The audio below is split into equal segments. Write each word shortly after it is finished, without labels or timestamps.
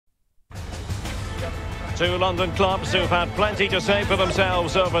Two London clubs who've had plenty to say for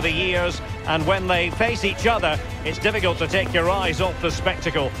themselves over the years, and when they face each other, it's difficult to take your eyes off the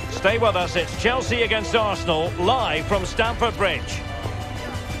spectacle. Stay with us, it's Chelsea against Arsenal, live from Stamford Bridge.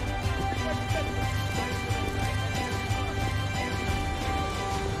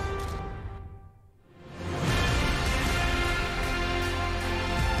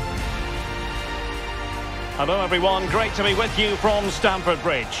 Hello everyone, great to be with you from Stamford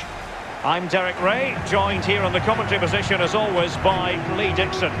Bridge. I'm Derek Ray, joined here in the commentary position as always by Lee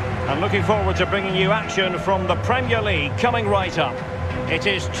Dixon. And looking forward to bringing you action from the Premier League coming right up. It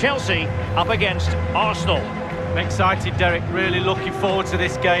is Chelsea up against Arsenal. I'm excited, Derek, really looking forward to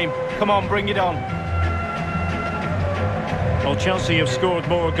this game. Come on, bring it on. Well, Chelsea have scored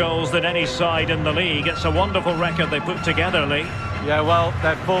more goals than any side in the league. It's a wonderful record they put together, Lee. Yeah, well,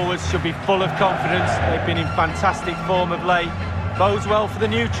 their forwards should be full of confidence. They've been in fantastic form of late. Bodes well for the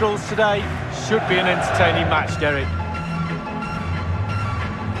neutrals today. Should be an entertaining match, Derek.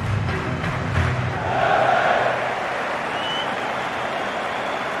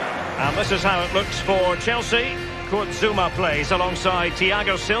 And this is how it looks for Chelsea. Kurt Zuma plays alongside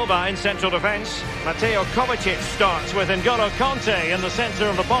Thiago Silva in central defence. Mateo Kovacic starts with N'Golo Kanté in the centre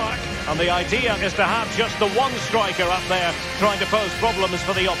of the park. And the idea is to have just the one striker up there trying to pose problems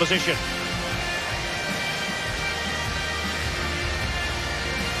for the opposition.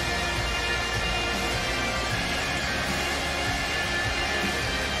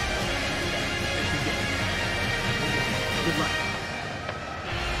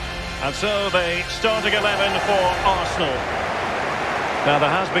 And so the starting 11 for Arsenal. Now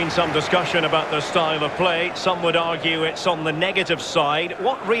there has been some discussion about their style of play. Some would argue it's on the negative side.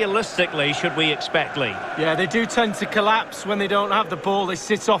 What realistically should we expect, Lee? Yeah, they do tend to collapse when they don't have the ball. They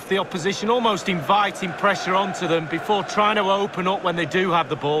sit off the opposition, almost inviting pressure onto them before trying to open up when they do have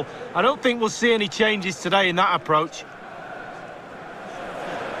the ball. I don't think we'll see any changes today in that approach.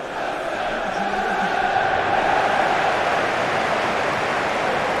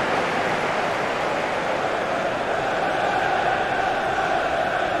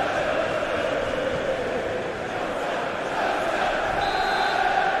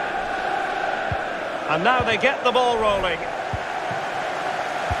 And now they get the ball rolling.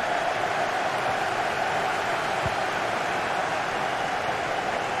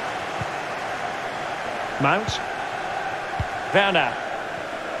 Mount. Werner.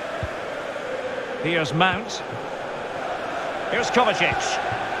 Here's Mount. Here's Kovacic.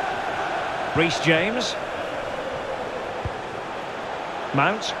 Reece James.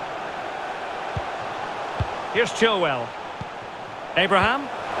 Mount. Here's Chilwell. Abraham.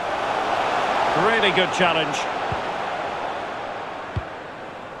 Really good challenge.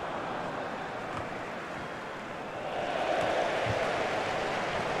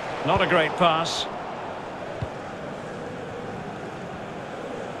 Not a great pass.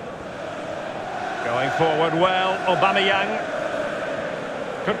 Going forward well, Aubameyang.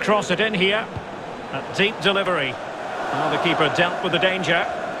 Could cross it in here. A deep delivery. Oh, the keeper dealt with the danger.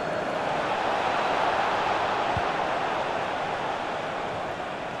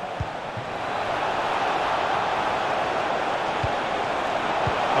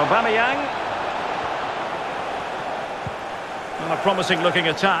 Aubameyang. Well, a promising looking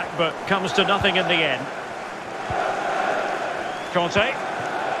attack, but comes to nothing in the end. Kanté.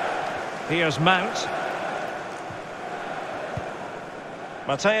 Here's Mount.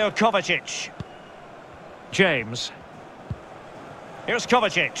 Mateo Kovacic. James. Here's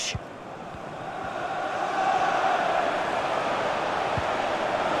Kovacic.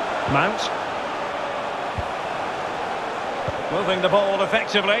 Mount. Moving the ball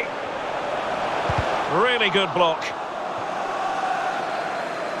effectively. Really good block.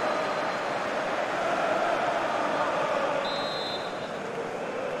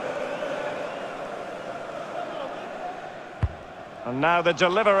 And now the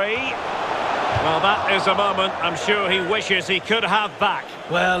delivery. Well, that is a moment I'm sure he wishes he could have back.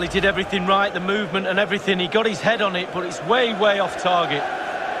 Well, he did everything right, the movement and everything. He got his head on it, but it's way, way off target.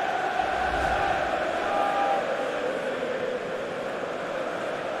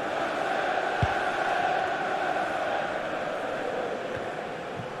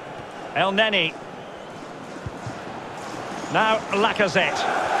 El Neni. Now Lacazette.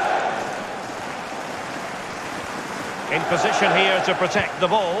 In position here to protect the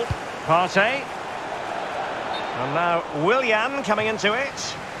ball. Partey. And now Willian coming into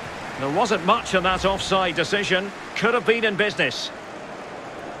it. There wasn't much in that offside decision. Could have been in business.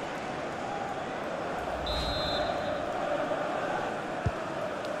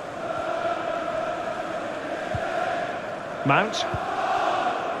 Mount.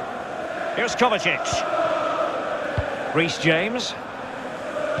 Here's Kovacic. Reece James.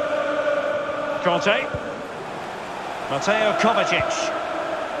 Conte. Mateo Kovacic.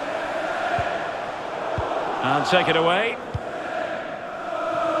 And take it away.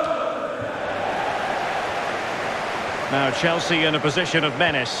 Now Chelsea in a position of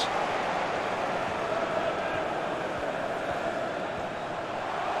menace.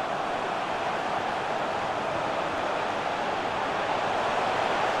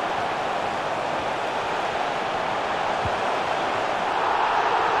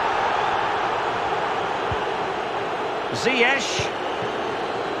 Ziyech.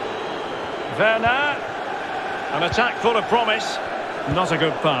 Werner. An attack full of promise. Not a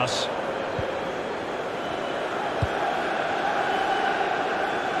good pass.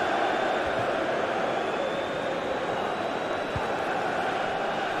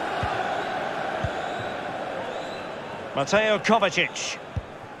 Mateo Kovacic.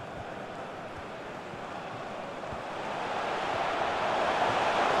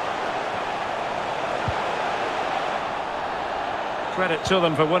 Credit to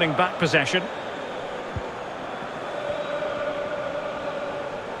them for winning back possession.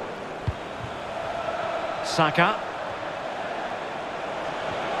 Saka.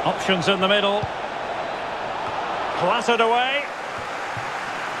 Options in the middle. Clattered away.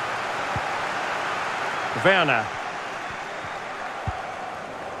 Werner.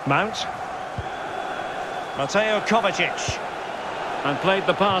 Mount. Mateo Kovacic. And played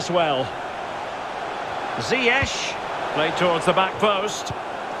the pass well. Ziyech. Played towards the back post.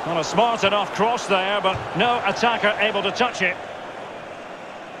 Not a smart enough cross there, but no attacker able to touch it.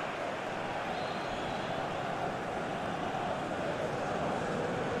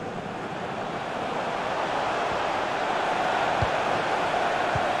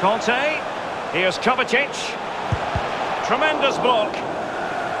 Conte. Here's Kovacic. Tremendous block.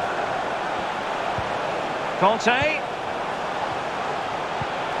 Conte.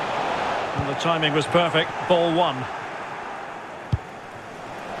 And the timing was perfect. Ball one.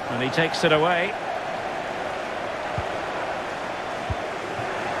 And he takes it away.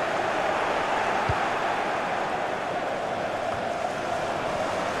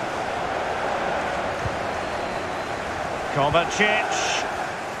 Kovacic.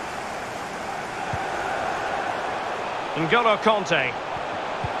 N'Golo Conte.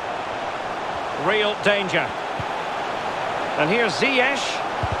 Real danger. And here's Ziyech.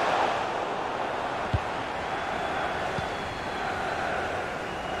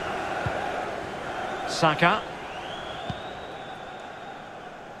 Saka.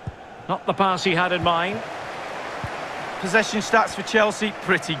 Not the pass he had in mind. Possession stats for Chelsea,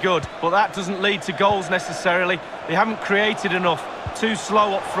 pretty good. But that doesn't lead to goals necessarily. They haven't created enough. Too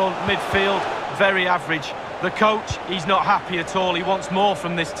slow up front, midfield, very average. The coach, he's not happy at all. He wants more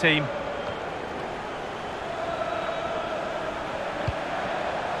from this team.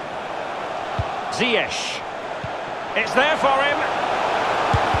 Ziyech. It's there for him.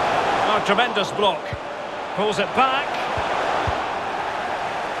 Oh, tremendous block. Pulls it back.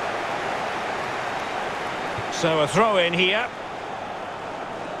 So a throw in here.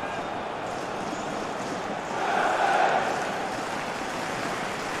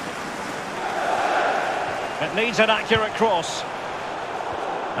 It needs an accurate cross.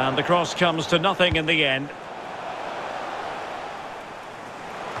 And the cross comes to nothing in the end.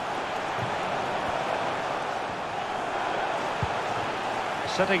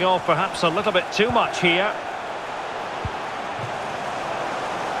 Setting off perhaps a little bit too much here.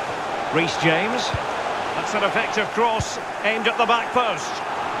 Reece James. That's an effective cross aimed at the back post.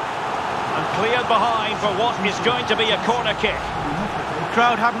 And cleared behind for what is going to be a corner kick. The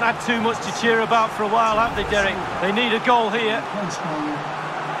crowd haven't had too much to cheer about for a while, have they, Derek? They need a goal here.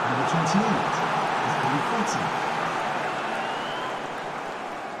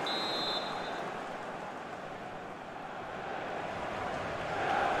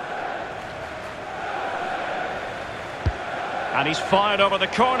 And he's fired over the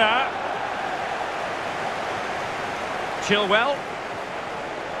corner. Chilwell.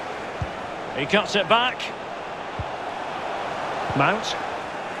 He cuts it back. Mount.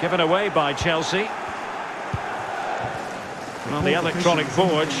 Given away by Chelsea. Well, the electronic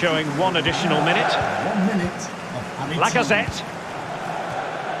board showing one additional minute. 1 minute of added Lacazette.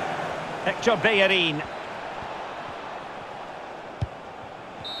 Hector Bellerin.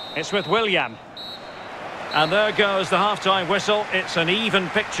 It's with Willian. And there goes the half-time whistle. It's an even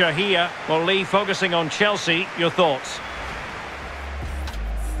picture here. Well, Lee, focusing on Chelsea, your thoughts?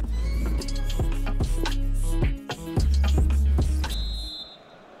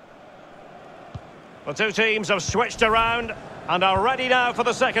 The two teams have switched around and are ready now for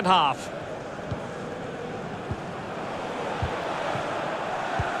the second half.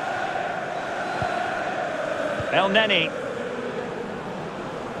 El Neni.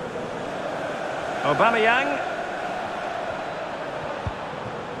 Aubameyang.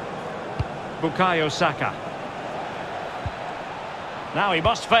 Bukayo Saka. Now he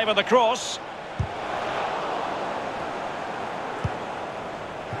must favour the cross.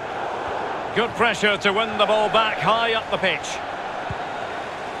 Good pressure to win the ball back high up the pitch.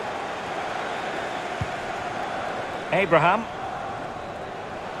 Abraham.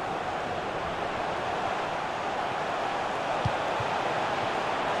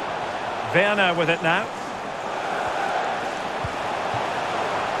 Werner with it now.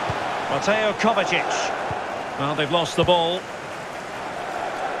 Mateo Kovacic. Well, they've lost the ball.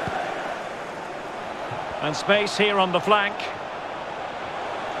 And space here on the flank.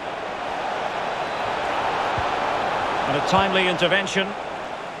 And a timely intervention.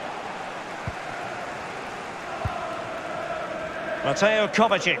 Mateo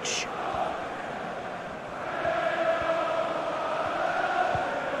Kovacic.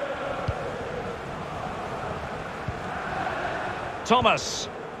 Thomas.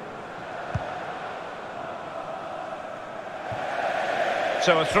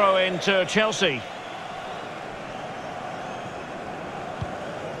 So a throw in to Chelsea.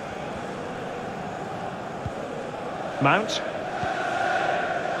 Mount.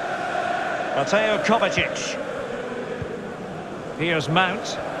 Mateo Kovacic. Here's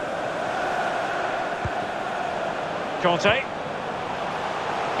Mount. Conte.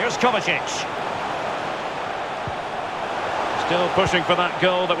 Here's Kovacic. Still pushing for that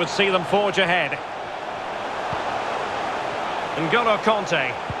goal that would see them forge ahead. N'Golo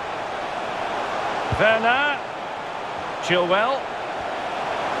Conte. Werner. Chilwell.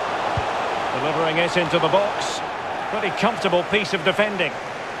 Delivering it into the box. Pretty comfortable piece of defending.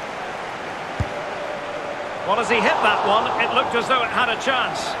 Well, as he hit that one, it looked as though it had a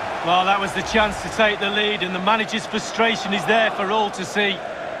chance. Well, that was the chance to take the lead, and the manager's frustration is there for all to see.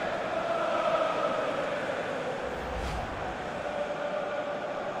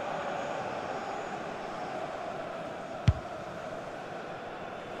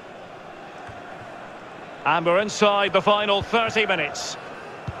 And we're inside the final 30 minutes.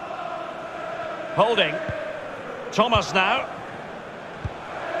 Holding. Thomas now.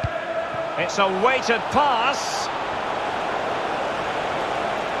 It's a weighted pass.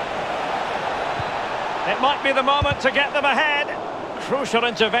 It might be the moment to get them ahead. Crucial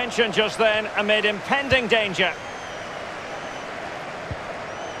intervention just then amid impending danger.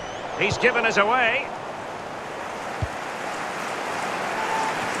 He's given us away.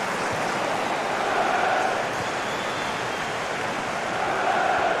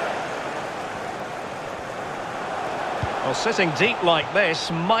 Well, sitting deep like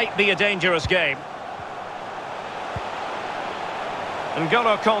this might be a dangerous game.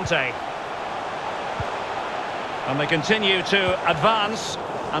 N'Golo Conte. And they continue to advance,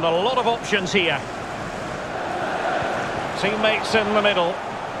 and a lot of options here. Teammates in the middle.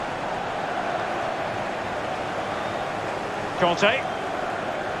 Conte.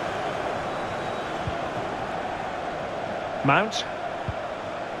 Mount.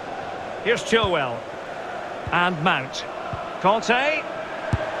 Here's Chilwell. And Mount. Conte.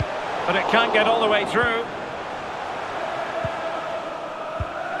 But it can't get all the way through.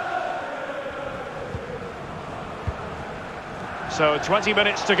 So 20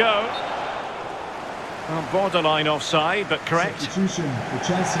 minutes to go. Well, borderline offside, but correct. Substitution for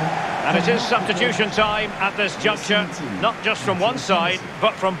Chelsea. And it is substitution time at this juncture. Not just from one side,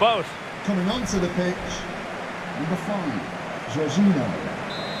 but from both. Coming onto the pitch, number 5, Jorginho.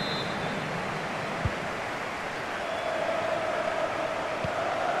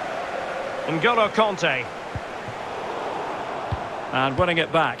 N'Golo Conte. And winning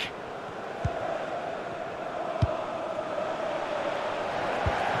it back.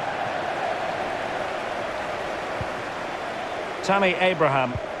 Tammy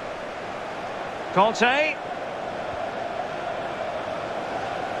Abraham. Conte.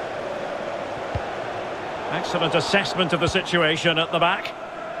 Excellent assessment of the situation at the back.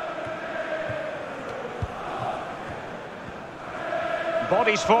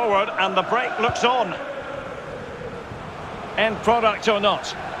 Bodies forward and the break looks on. End product or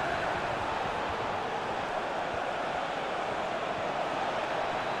not.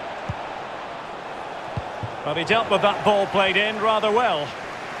 But he dealt with that ball played in rather well.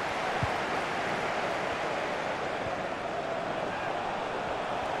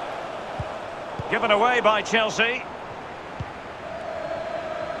 Given away by Chelsea.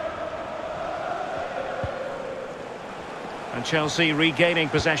 And Chelsea regaining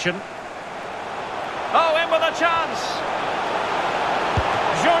possession. Oh, in with a chance!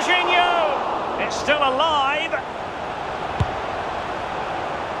 Jorginho! It's still alive.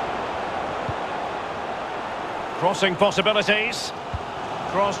 Crossing possibilities.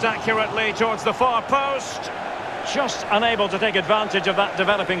 Crossed accurately towards the far post. Just unable to take advantage of that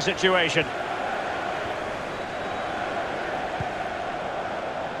developing situation.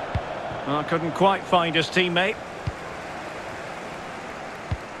 Well, couldn't quite find his teammate.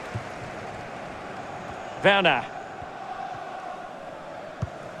 Werner.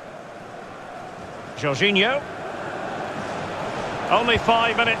 Jorginho. Only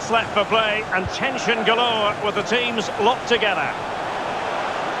 5 minutes left for play and tension galore with the teams locked together.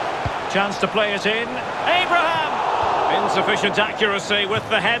 Chance to play it in. Abraham! Insufficient accuracy with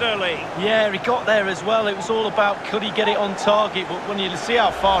the header, Lee. Yeah, he got there as well. It was all about could he get it on target, but when you see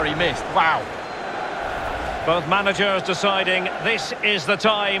how far he missed, wow. Both managers deciding this is the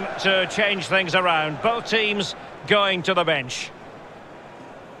time to change things around. Both teams going to the bench.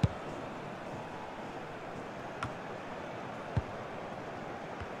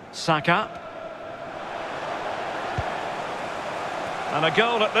 Saka. And a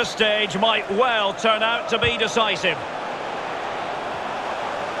goal at this stage might well turn out to be decisive.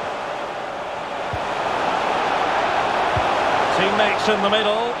 Teammates in the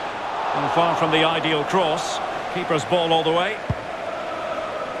middle. And far from the ideal cross. Keeper's ball all the way.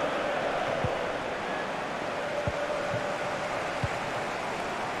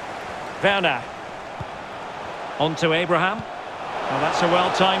 Werner. On to Abraham. Well, that's a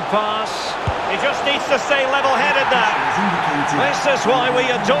well-timed pass. He just needs to stay level-headed now. This is why we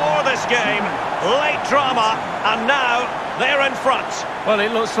adore this game. Late drama, and now they're in front. Well,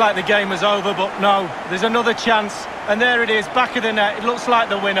 it looks like the game was over, but no, there's another chance. And there it is, back of the net. It looks like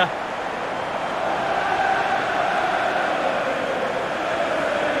the winner.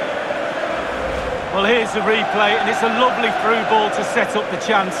 Well, here's the replay, and it's a lovely through ball to set up the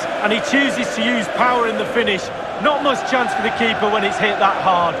chance. And he chooses to use power in the finish. Not much chance for the keeper when it's hit that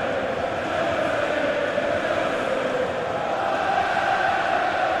hard.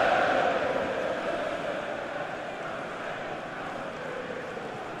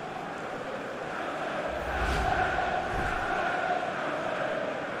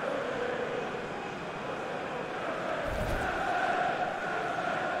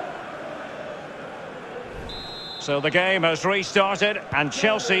 So the game has restarted, and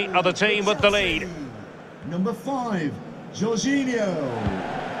Chelsea are the team with the lead. Number 5, Jorginho.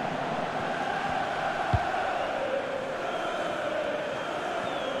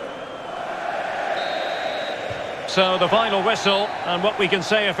 So the final whistle, and what we can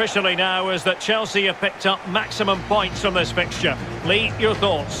say officially now is that Chelsea have picked up maximum points from this fixture. Lee, your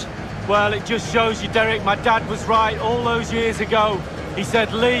thoughts? Well, it just shows you, Derek, my dad was right all those years ago. He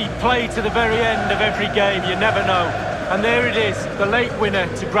said, Lee, play to the very end of every game, you never know. And there it is, the late winner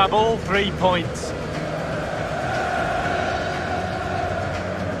to grab all 3 points.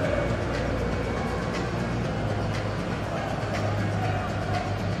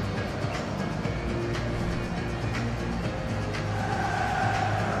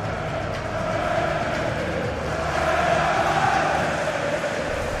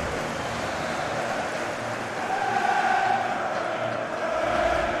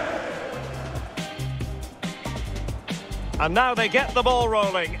 And now they get the ball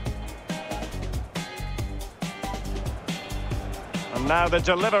rolling. And now the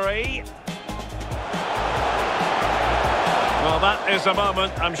delivery. Well, that is a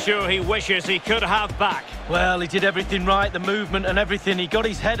moment I'm sure he wishes he could have back. Well, he did everything right, the movement and everything. He got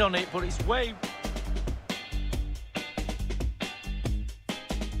his head on it, but it's way...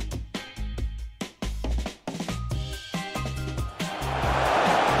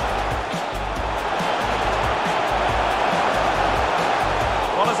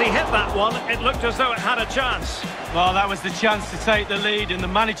 As he hit that one, it looked as though it had a chance. Well, that was the chance to take the lead, and the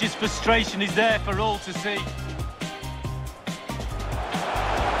manager's frustration is there for all to see.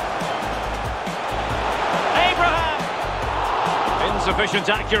 Abraham! Insufficient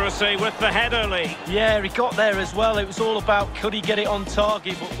accuracy with the header, Lee. Yeah, he got there as well. It was all about could he get it on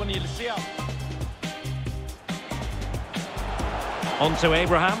target, but when you see how... On to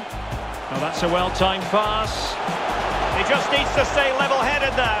Abraham. Well, that's a well-timed pass. He just needs to stay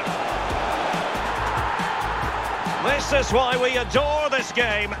level-headed now. This is why we adore this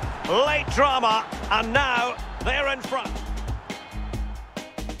game. Late drama, and now they're in front.